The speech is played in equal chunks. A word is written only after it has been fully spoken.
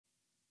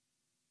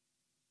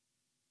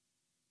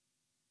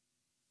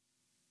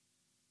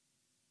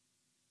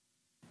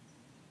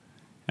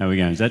How are we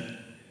going? Is that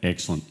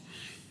excellent?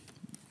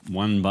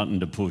 One button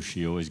to push,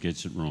 he always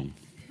gets it wrong.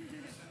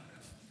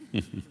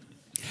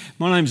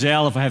 My name's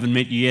Al. If I haven't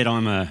met you yet,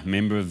 I'm a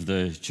member of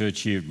the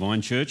church here at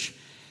Vine Church.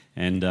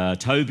 And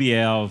Toby,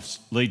 our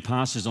lead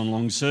pastor's on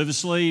long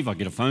service leave. I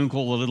get a phone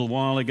call a little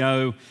while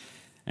ago,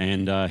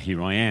 and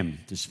here I am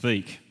to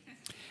speak.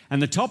 And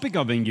the topic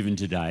I've been given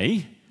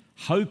today,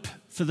 hope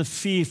for the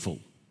fearful.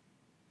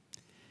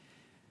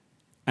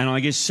 And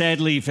I guess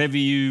sadly, if ever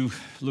you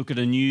look at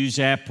a news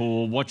app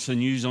or watch the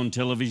news on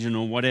television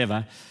or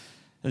whatever,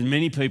 there's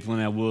many people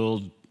in our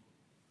world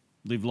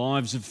live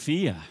lives of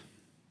fear.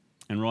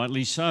 And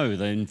rightly so.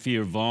 They're in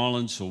fear of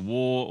violence or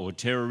war or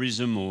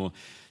terrorism or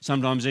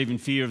sometimes even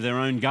fear of their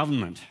own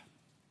government.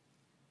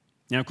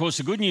 Now, of course,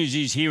 the good news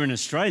is here in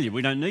Australia,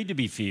 we don't need to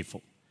be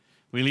fearful.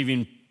 We live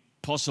in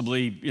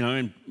possibly,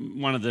 in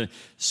one of the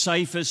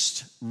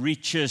safest,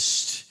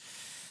 richest,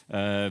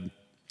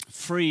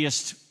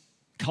 freest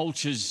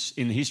cultures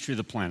in the history of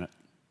the planet.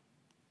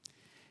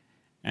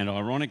 And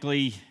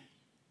ironically,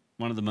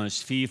 one of the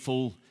most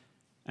fearful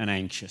and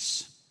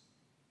anxious.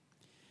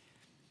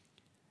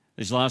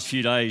 These last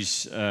few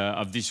days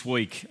of this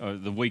week,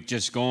 the week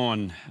just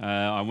gone,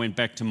 I went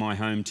back to my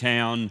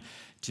hometown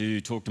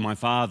to talk to my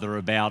father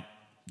about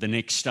the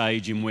next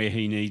stage in where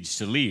he needs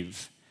to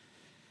live.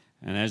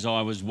 And as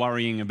I was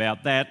worrying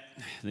about that,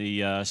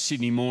 the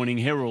Sydney Morning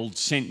Herald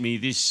sent me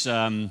this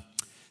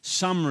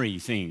summary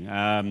thing.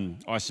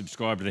 I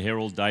subscribe to the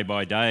Herald day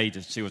by day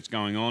to see what's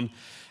going on.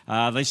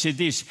 They said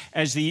this: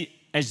 as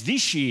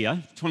this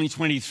year,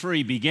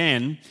 2023,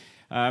 began,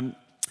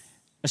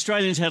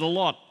 Australians had a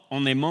lot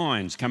on their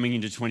minds coming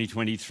into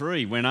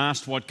 2023. When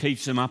asked what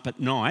keeps them up at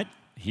night,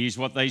 here's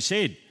what they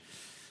said.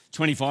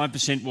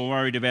 25% were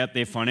worried about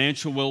their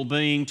financial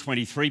well-being,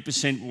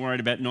 23% were worried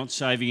about not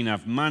saving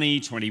enough money,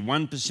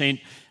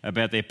 21%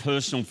 about their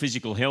personal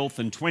physical health,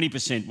 and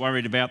 20%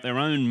 worried about their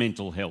own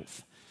mental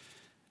health.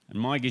 And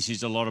my guess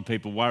is a lot of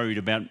people worried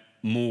about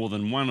more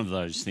than one of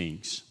those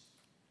things.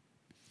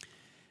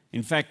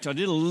 In fact, I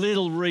did a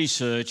little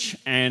research,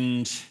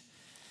 and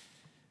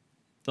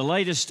the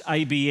latest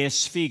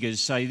ABS figures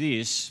say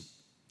this: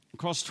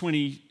 across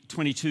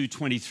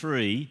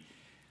 2022-23,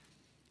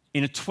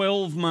 in a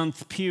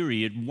 12-month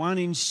period, 1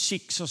 in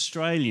 6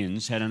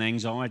 Australians had an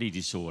anxiety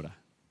disorder.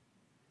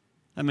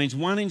 That means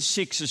 1 in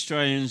 6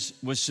 Australians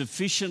were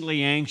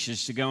sufficiently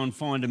anxious to go and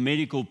find a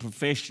medical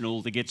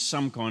professional to get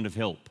some kind of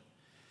help.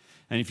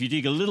 And if you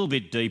dig a little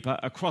bit deeper,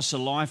 across a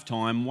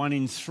lifetime, 1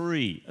 in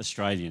 3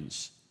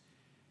 Australians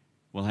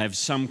will have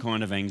some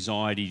kind of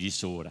anxiety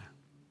disorder.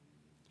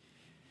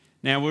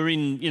 Now, we're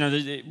in,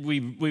 we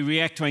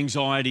react to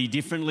anxiety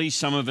differently.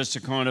 Some of us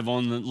are kind of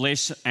on the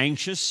less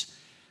anxious.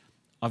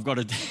 I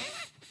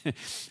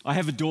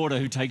have a daughter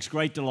who takes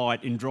great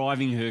delight in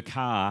driving her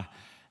car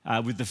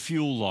with the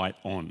fuel light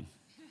on,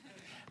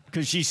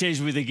 because she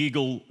says with a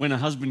giggle, when her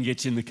husband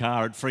gets in the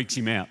car, it freaks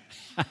him out.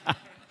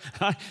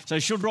 So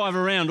she'll drive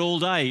around all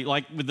day,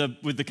 like with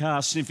the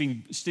car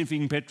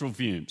sniffing petrol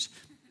fumes.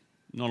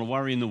 Not a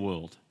worry in the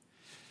world.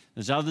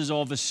 There's others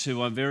of us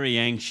who are very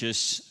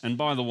anxious. And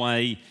by the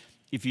way,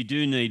 if you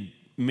do need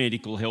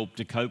medical help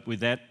to cope with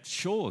that,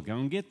 sure, go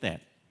and get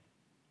that.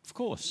 Of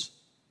course.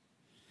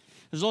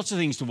 There's lots of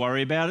things to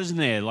worry about, isn't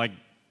there? Like,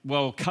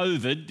 well,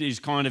 COVID is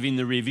kind of in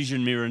the rear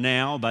vision mirror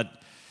now, but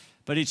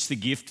it's the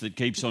gift that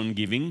keeps on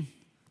giving.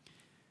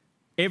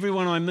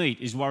 Everyone I meet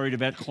is worried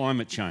about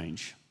climate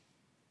change.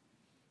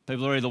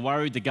 People are either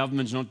worried the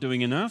government's not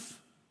doing enough,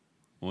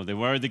 or they're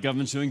worried the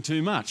government's doing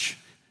too much.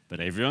 But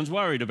everyone's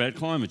worried about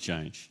climate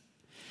change.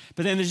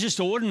 But then there's just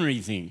ordinary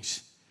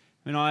things.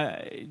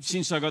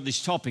 Since I got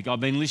this topic, I've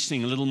been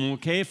listening a little more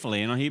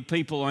carefully, and I hear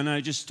people I know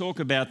just talk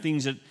about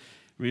things that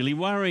really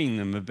worrying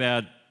them,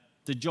 about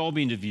the job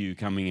interview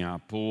coming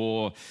up,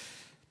 or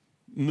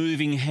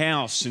moving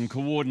house and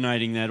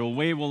coordinating that, or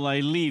where will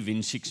they live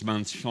in 6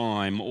 months'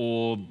 time,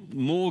 or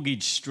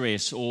mortgage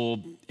stress, or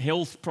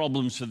health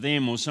problems for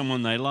them or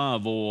someone they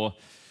love, or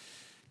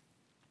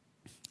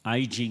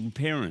ageing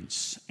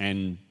parents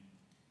and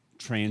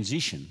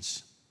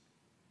transitions.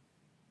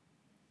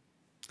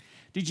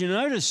 Did you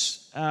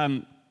notice,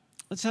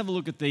 let's have a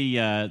look at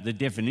the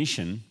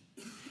definition.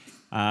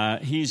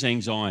 Here's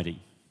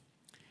anxiety.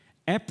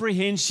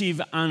 Apprehensive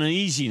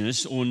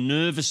uneasiness or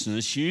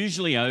nervousness,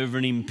 usually over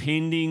an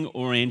impending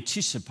or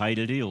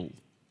anticipated ill.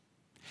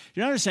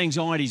 You notice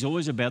anxiety is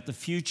always about the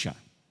future.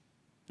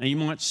 Now, you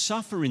might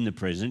suffer in the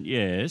present,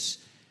 yes,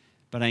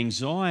 but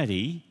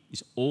anxiety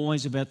is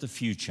always about the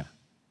future.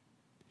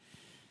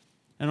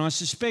 And I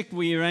suspect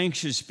we are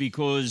anxious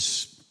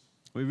because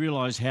we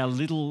realise how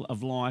little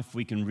of life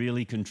we can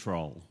really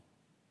control.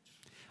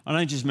 I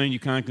don't just mean you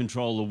can't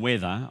control the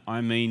weather,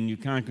 I mean you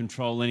can't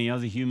control any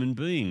other human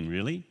being,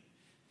 really.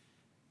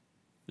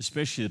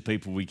 Especially the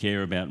people we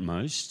care about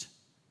most.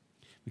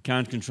 We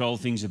can't control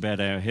things about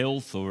our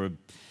health or a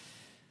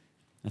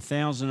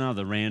 1,000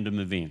 other random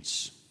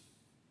events.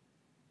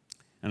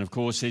 And of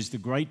course, there's the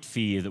great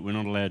fear that we're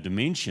not allowed to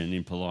mention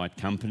in polite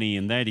company,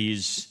 and that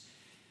is,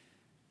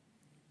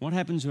 what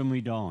happens when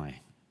we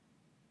die?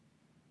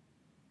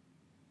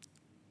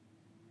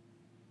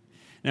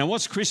 Now,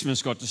 what's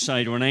Christmas got to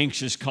say to an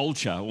anxious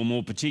culture, or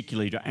more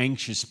particularly to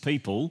anxious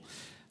people?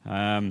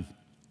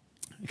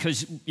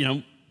 Because,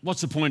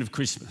 what's the point of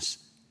Christmas?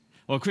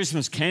 Well,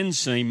 Christmas can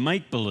seem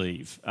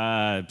make-believe,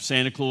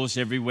 Santa Claus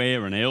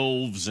everywhere and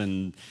elves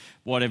and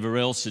whatever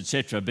else,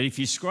 etc. But if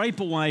you scrape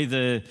away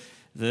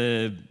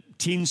the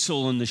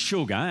tinsel and the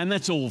sugar, and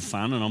that's all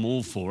fun and I'm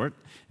all for it,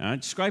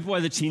 scrape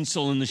away the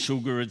tinsel and the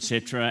sugar,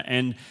 etc.,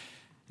 and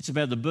it's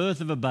about the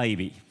birth of a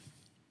baby.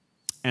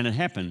 And it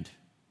happened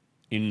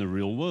in the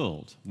real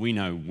world. We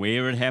know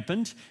where it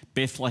happened.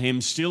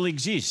 Bethlehem still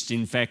exists.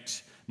 In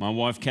fact, my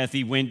wife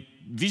Kathy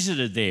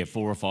visited there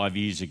 4 or 5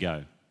 years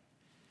ago.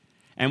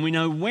 And we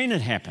know when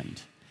it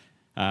happened.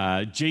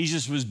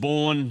 Jesus was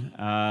born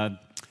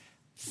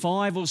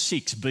 5 or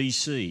 6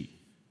 BC.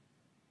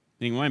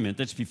 Think, wait a minute,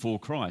 that's before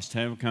Christ.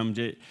 How come?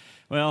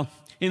 Well,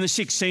 in the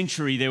 6th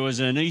century, there was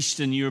an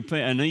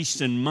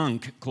Eastern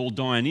monk called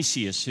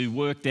Dionysius who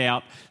worked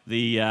out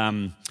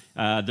the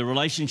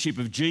relationship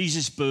of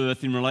Jesus'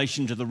 birth in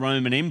relation to the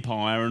Roman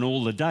Empire and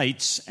all the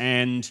dates.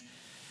 And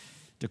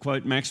to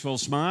quote Maxwell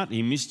Smart,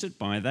 he missed it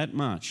by that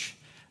much.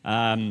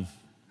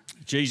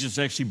 Jesus was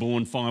actually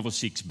born 5 or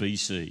 6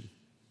 BC.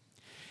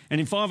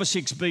 And in 5 or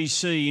 6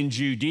 BC in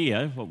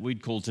Judea, what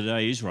we'd call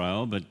today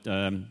Israel, but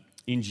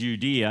in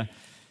Judea,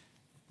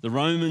 the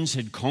Romans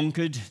had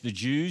conquered the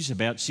Jews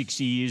about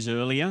 60 years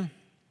earlier.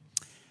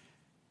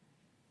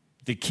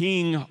 The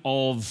king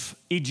of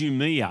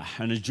Idumea,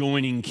 an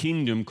adjoining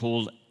kingdom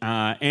called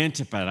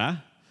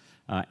Antipater,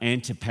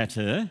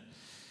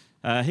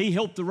 he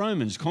helped the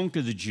Romans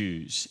conquer the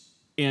Jews.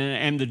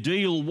 And the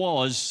deal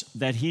was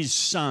that his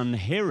son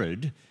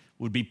Herod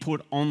would be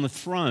put on the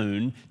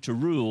throne to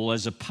rule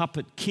as a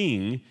puppet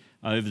king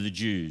over the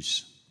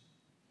Jews.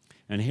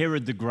 And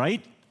Herod the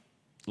Great,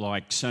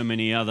 like so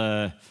many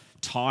other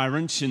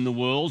tyrants in the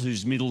world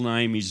whose middle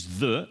name is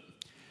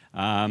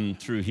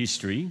through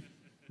history,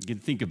 you can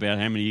think about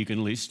how many you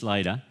can list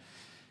later.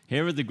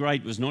 Herod the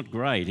Great was not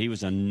great. He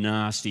was a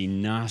nasty,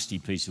 nasty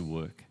piece of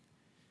work.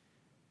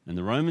 And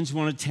the Romans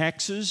wanted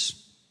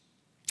taxes,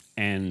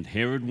 and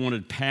Herod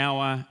wanted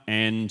power,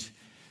 and,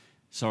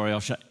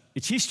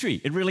 it's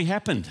history. It really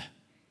happened.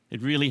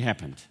 It really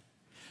happened.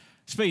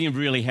 Speaking of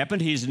really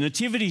happened, here's a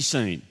nativity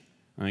scene,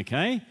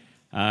 okay?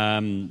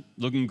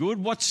 Looking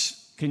good.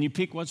 Can you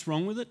pick what's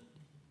wrong with it?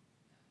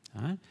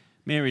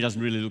 Mary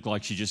doesn't really look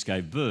like she just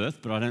gave birth,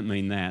 but I don't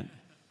mean that.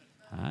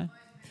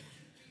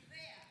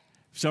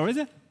 Sorry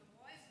there?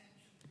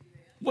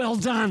 Well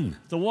done.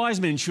 The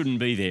wise men shouldn't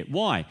be there.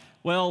 Why?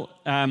 Well,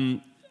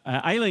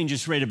 Aileen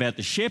just read about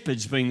the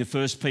shepherds being the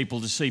first people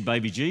to see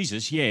baby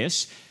Jesus.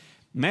 Yes.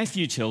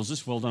 Matthew tells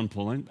us, well done,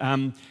 Pauline.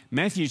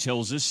 Matthew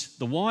tells us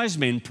the wise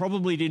men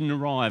probably didn't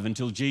arrive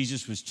until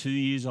Jesus was 2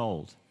 years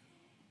old.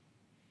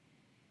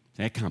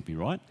 That can't be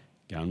right.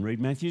 Go and read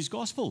Matthew's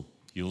gospel.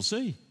 You'll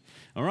see.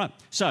 All right.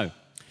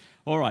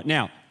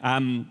 Now,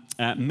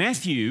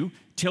 Matthew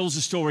tells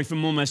the story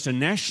from almost a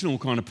national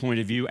kind of point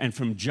of view and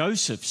from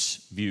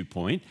Joseph's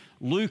viewpoint.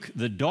 Luke,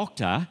 the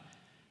doctor,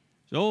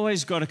 has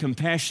always got a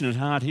compassionate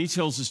heart. He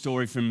tells the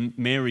story from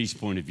Mary's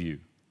point of view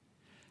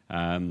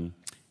and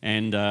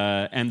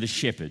the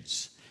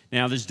shepherds.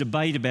 Now, there's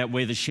debate about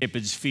where the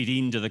shepherds fit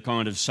into the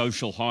kind of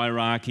social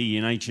hierarchy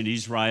in ancient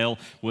Israel.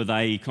 Were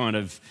they kind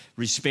of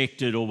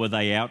respected or were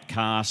they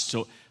outcasts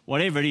or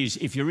whatever it is?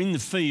 If you're in the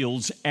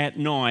fields at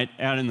night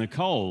out in the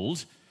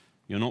cold,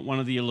 you're not one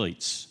of the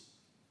elites.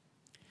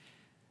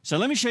 So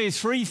let me show you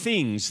 3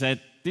 things that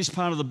this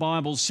part of the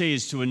Bible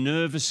says to a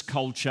nervous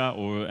culture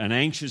or an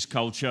anxious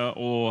culture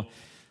or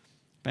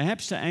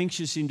perhaps to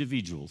anxious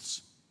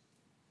individuals.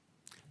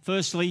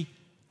 Firstly,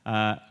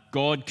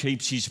 God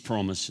keeps his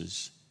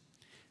promises.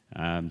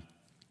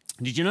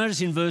 Did you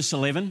notice in verse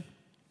 11,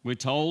 we're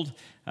told,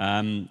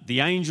 the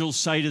angels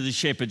say to the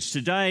shepherds,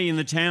 "Today in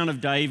the town of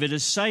David a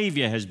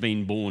Saviour has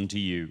been born to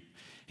you.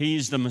 He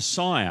is the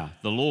Messiah,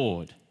 the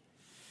Lord."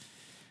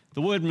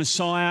 The word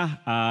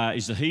Messiah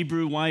is the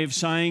Hebrew way of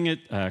saying it.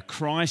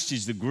 Christ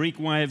is the Greek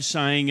way of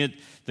saying it.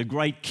 The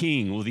great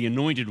king or the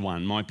anointed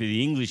one might be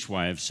the English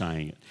way of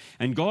saying it.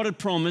 And God had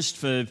promised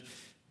for,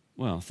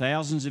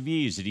 thousands of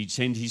years that he'd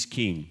send his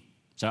king.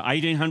 So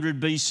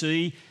 1800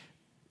 BC,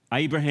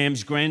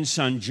 Abraham's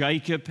grandson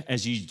Jacob,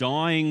 as he's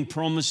dying,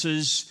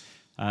 prophesies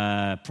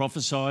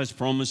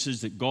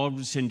promises that God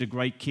would send a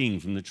great king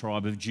from the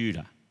tribe of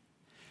Judah.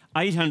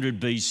 800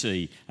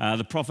 BC,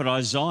 the prophet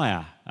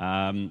Isaiah,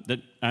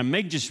 that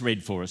Meg just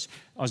read for us,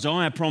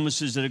 Isaiah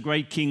promises that a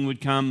great king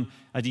would come,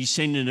 a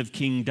descendant of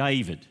King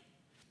David.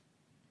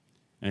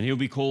 And he'll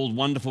be called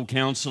Wonderful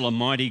Counselor,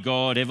 Mighty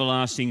God,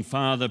 Everlasting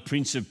Father,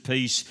 Prince of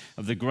Peace.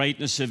 Of the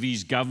greatness of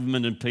his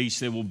government and peace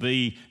there will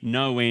be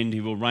no end.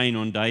 He will reign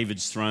on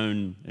David's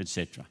throne,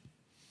 etc.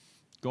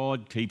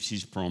 God keeps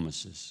his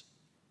promises.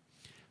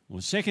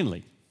 Well,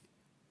 secondly,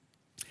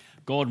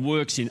 God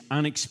works in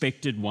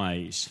unexpected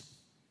ways.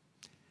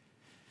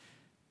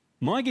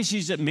 My guess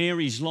is that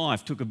Mary's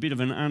life took a bit of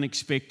an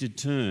unexpected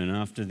turn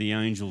after the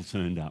angel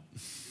turned up.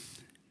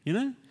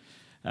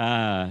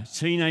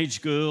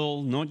 Teenage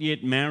girl, not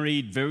yet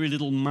married, very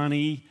little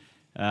money,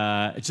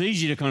 It's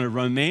easy to kind of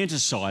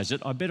romanticize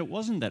it. I bet it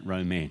wasn't that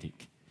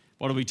romantic.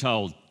 What are we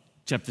told?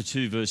 Chapter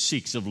 2, verse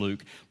 6 of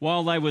Luke.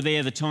 While they were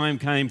there, the time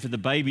came for the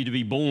baby to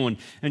be born,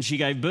 and she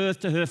gave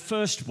birth to her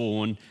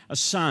firstborn, a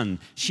son.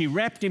 She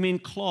wrapped him in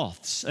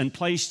cloths and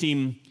placed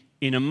him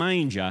in a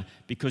manger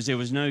because there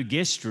was no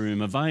guest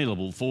room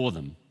available for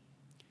them.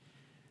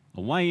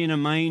 Away in a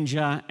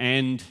manger,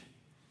 and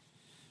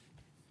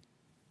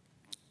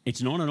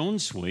it's not an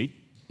ensuite.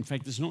 In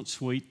fact, it's not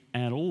sweet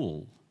at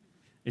all.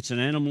 It's an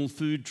animal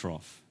food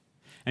trough.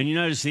 And you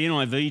notice the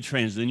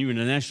NIV the New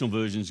International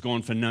Version, has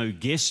gone for no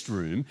guest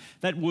room.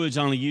 That word's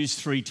only used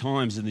 3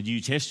 times in the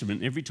New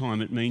Testament. Every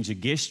time it means a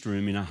guest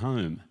room in a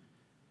home.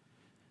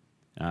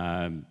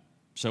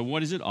 So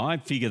what is it? I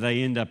figure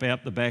they end up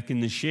out the back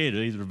in the shed,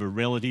 either of a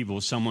relative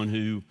or someone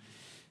who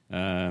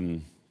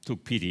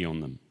took pity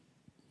on them.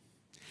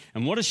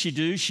 And what does she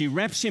do? She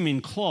wraps him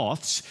in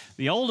cloths.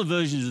 The older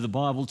versions of the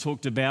Bible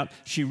talked about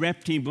she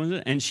wrapped him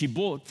and she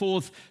brought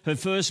forth her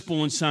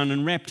firstborn son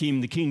and wrapped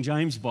him, the King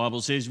James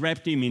Bible says,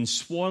 wrapped him in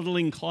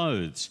swaddling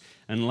clothes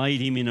and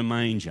laid him in a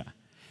manger.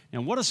 Now,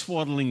 what are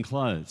swaddling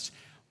clothes?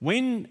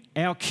 When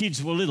our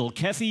kids were little,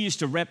 Kathy used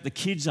to wrap the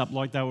kids up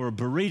like they were a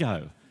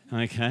burrito.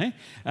 Okay,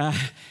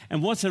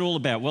 and what's it all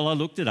about? Well, I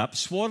looked it up.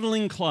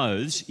 Swaddling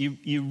clothes,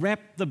 you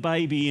wrap the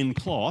baby in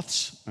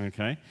cloths,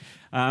 okay,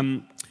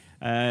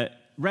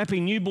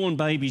 wrapping newborn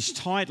babies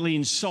tightly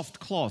in soft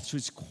cloths,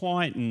 which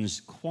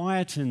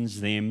quietens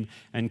them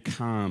and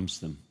calms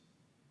them.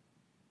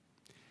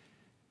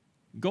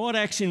 God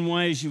acts in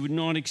ways you would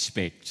not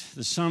expect.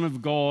 The Son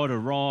of God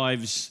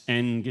arrives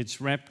and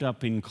gets wrapped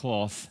up in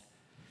cloth.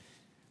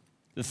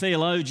 The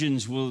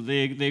theologians,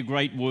 their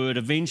great word,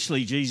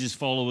 eventually Jesus'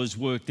 followers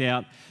worked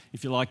out,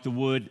 if you like, the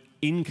word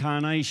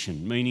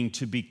incarnation, meaning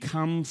to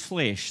become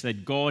flesh,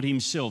 that God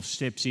himself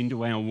steps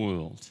into our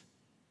world.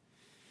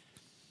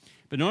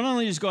 But not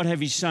only does God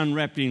have his son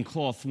wrapped in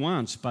cloth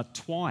once, but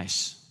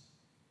twice.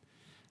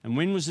 And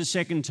when was the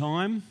second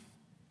time?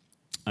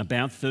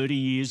 About 30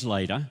 years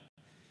later,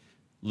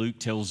 Luke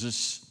tells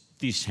us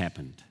this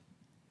happened.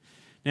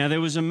 Now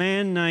there was a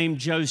man named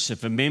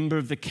Joseph, a member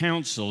of the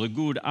council, a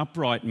good,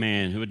 upright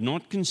man who had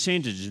not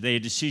consented to their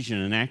decision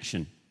and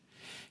action.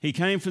 He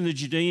came from the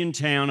Judean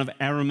town of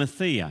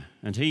Arimathea,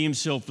 and he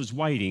himself was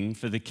waiting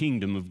for the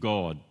kingdom of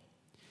God.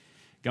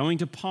 Going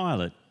to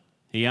Pilate,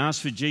 he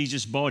asked for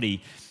Jesus'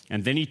 body,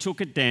 and then he took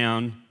it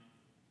down,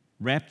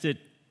 wrapped it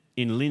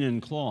in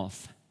linen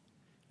cloth,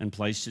 and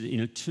placed it in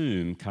a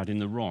tomb cut in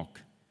the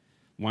rock,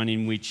 one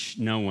in which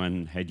no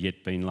one had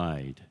yet been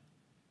laid.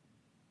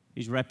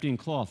 He's wrapped in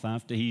cloth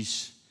after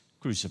he's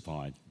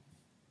crucified.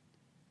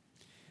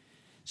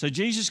 So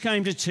Jesus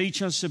came to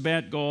teach us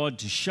about God,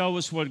 to show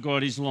us what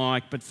God is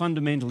like, but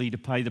fundamentally to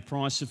pay the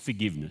price of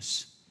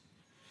forgiveness.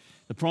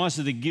 The price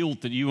of the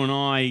guilt that you and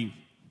I,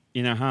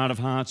 in our heart of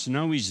hearts,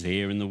 know is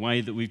there in the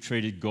way that we've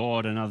treated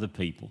God and other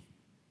people.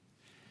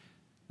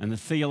 And the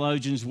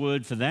theologian's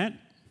word for that?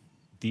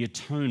 The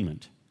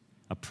atonement.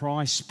 A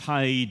price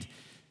paid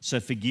so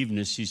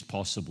forgiveness is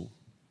possible.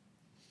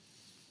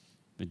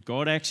 But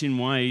God acts in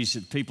ways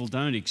that people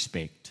don't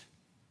expect.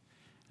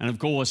 And of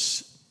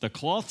course, the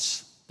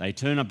cloths, they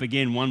turn up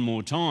again one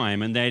more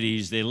time, and that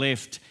is they're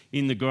left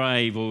in the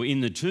grave or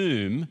in the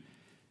tomb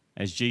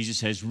as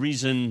Jesus has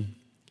risen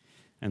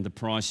and the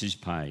price is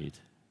paid.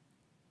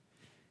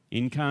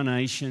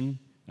 Incarnation,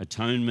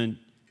 atonement,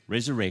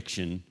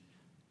 resurrection,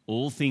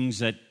 all things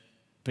that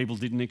people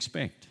didn't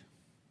expect.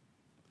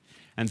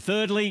 And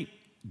thirdly,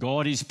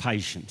 God is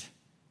patient.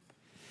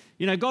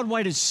 You know, God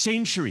waited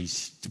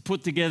centuries to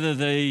put together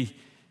the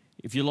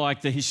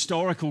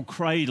historical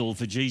cradle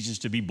for Jesus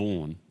to be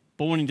born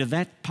into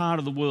that part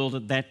of the world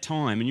at that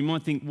time. And you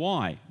might think,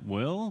 why?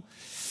 Well,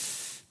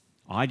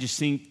 I just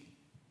think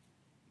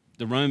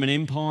the Roman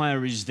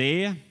Empire is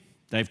there.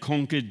 They've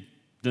conquered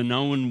the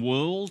known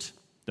world.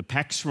 The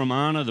Pax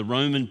Romana, the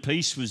Roman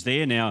peace, was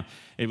there. Now,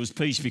 it was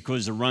peace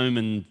because the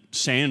Roman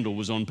sandal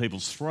was on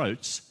people's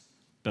throats,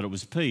 but it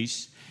was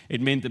peace. It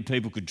meant that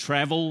people could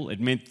travel. It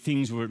meant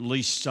things were at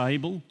least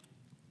stable.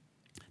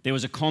 There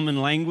was a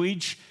common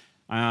language,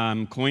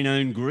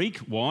 Koinon Greek.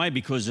 Why?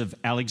 Because of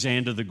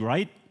Alexander the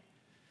Great.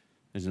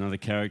 There's another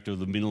character with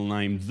the middle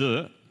name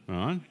the,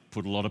 right?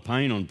 Put a lot of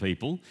pain on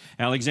people.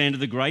 Alexander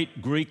the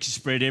Great, Greek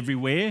spread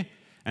everywhere.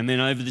 And then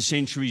over the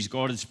centuries,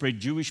 God had spread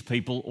Jewish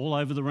people all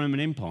over the Roman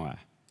Empire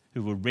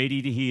who were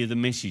ready to hear the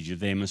message of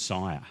their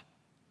Messiah.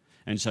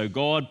 And so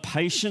God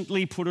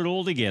patiently put it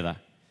all together,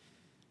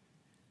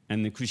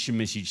 and the Christian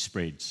message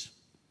spreads.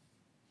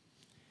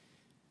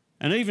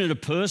 And even at a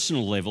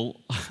personal level,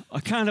 I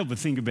can't help but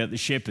think about the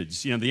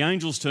shepherds. You know, the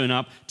angels turn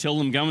up, tell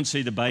them, go and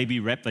see the baby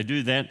wrapped. They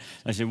do that.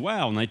 They say,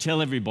 wow, and they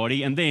tell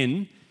everybody. And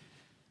then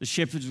the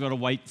shepherds have got to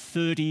wait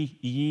 30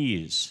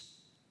 years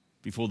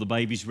before the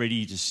baby's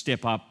ready to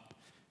step up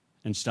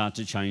and start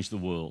to change the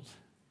world.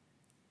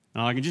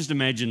 And I can just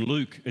imagine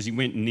Luke, as he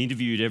went and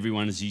interviewed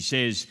everyone, as he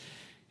says,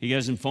 he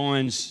goes and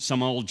finds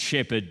some old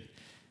shepherd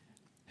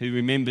who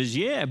remembers,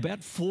 yeah,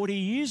 about 40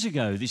 years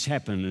ago this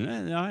happened.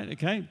 And,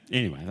 okay,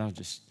 anyway, they'll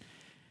just...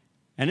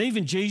 And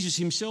even Jesus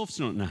himself's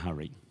not in a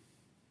hurry.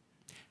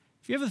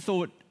 Have you ever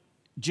thought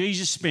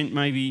Jesus spent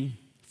maybe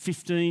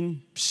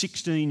 15,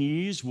 16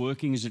 years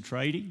working as a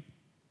tradie?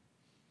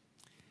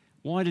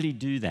 Why did he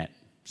do that?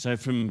 So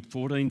from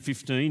 14,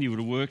 15, he would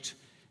have worked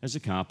as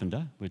a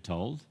carpenter, we're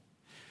told.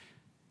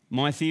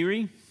 My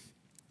theory,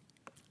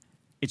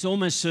 it's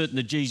almost certain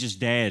that Jesus'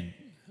 dad,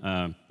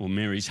 or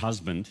Mary's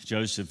husband,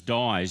 Joseph,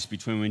 dies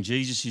between when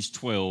Jesus is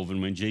 12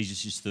 and when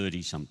Jesus is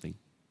 30-something.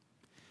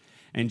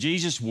 And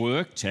Jesus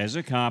worked as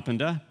a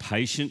carpenter,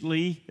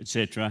 patiently,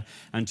 etc.,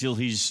 until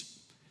his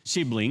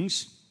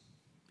siblings,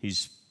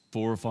 his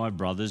 4 or 5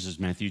 brothers, as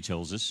Matthew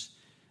tells us,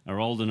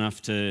 are old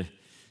enough to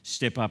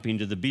step up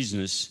into the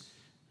business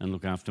and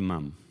look after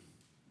mum.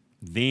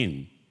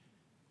 Then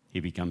he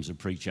becomes a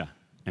preacher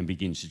and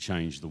begins to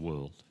change the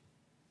world.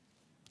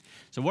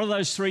 So what do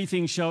those 3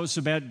 things show us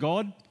about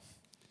God?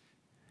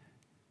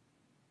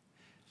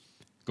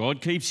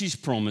 God keeps his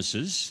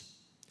promises.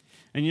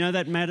 And you know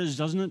that matters,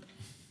 doesn't it?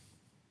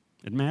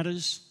 It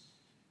matters.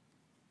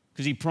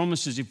 Because he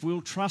promises if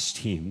we'll trust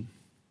him,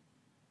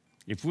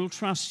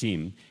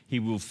 he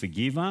will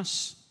forgive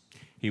us,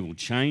 he will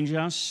change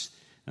us,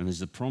 and there's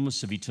the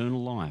promise of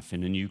eternal life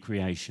and a new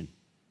creation.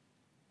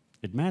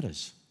 It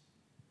matters.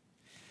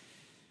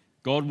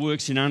 God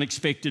works in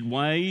unexpected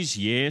ways,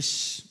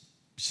 yes.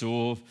 We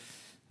saw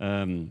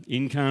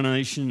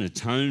incarnation,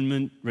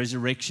 atonement,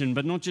 resurrection,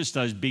 but not just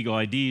those big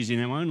ideas in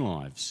our own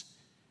lives.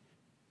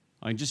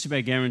 I can just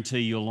about guarantee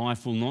your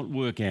life will not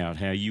work out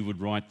how you would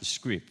write the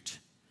script.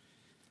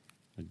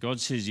 But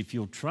God says if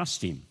you'll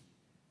trust him,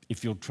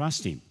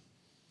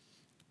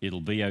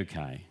 it'll be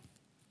okay.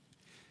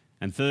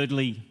 And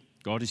thirdly,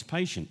 God is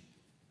patient.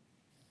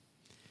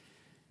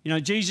 You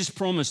know, Jesus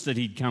promised that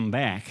he'd come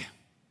back.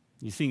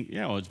 You think,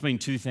 yeah, well, it's been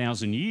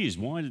 2,000 years.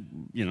 Why,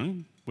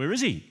 where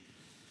is he?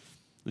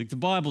 Look, the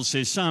Bible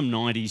says, Psalm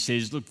 90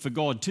 says, look, for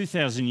God,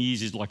 2,000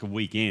 years is like a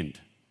weekend.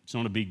 It's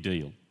not a big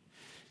deal.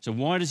 So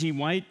why does he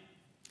wait?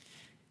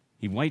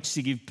 He waits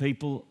to give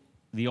people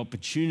the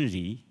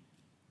opportunity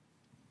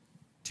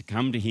to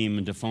come to him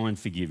and to find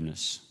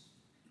forgiveness.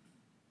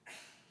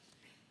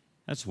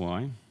 That's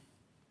why.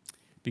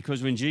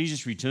 Because when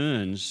Jesus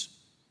returns,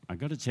 I've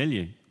got to tell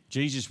you,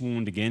 Jesus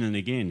warned again and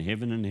again,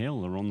 heaven and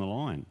hell are on the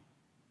line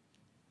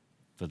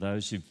for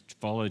those who've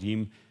followed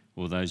him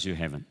or those who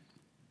haven't.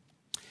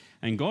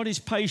 And God is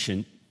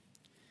patient,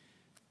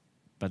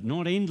 but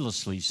not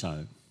endlessly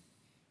so,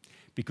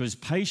 because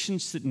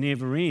patience that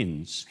never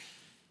ends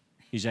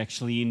is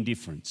actually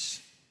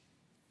indifference.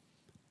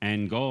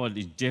 And God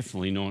is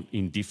definitely not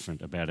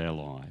indifferent about our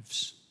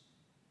lives.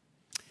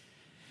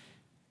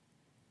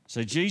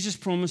 So Jesus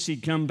promised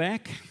he'd come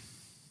back.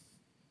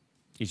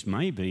 It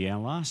may be our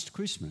last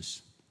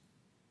Christmas.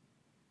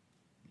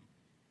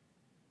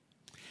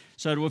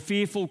 So to a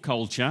fearful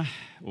culture,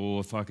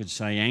 or if I could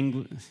say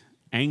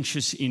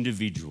anxious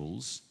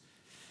individuals,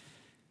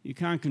 you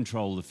can't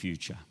control the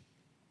future,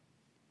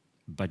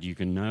 but you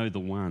can know the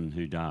one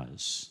who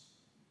does.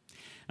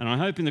 And I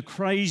hope in the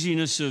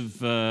craziness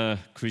of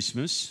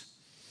Christmas,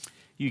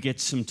 you get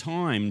some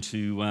time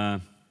to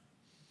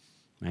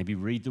maybe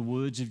read the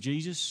words of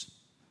Jesus,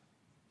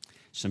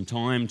 some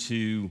time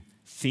to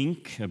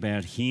think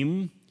about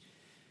him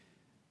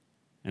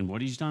and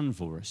what he's done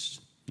for us.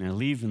 Now,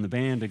 Liv and the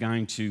band are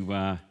going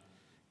to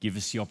give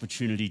us the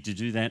opportunity to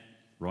do that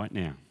right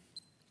now.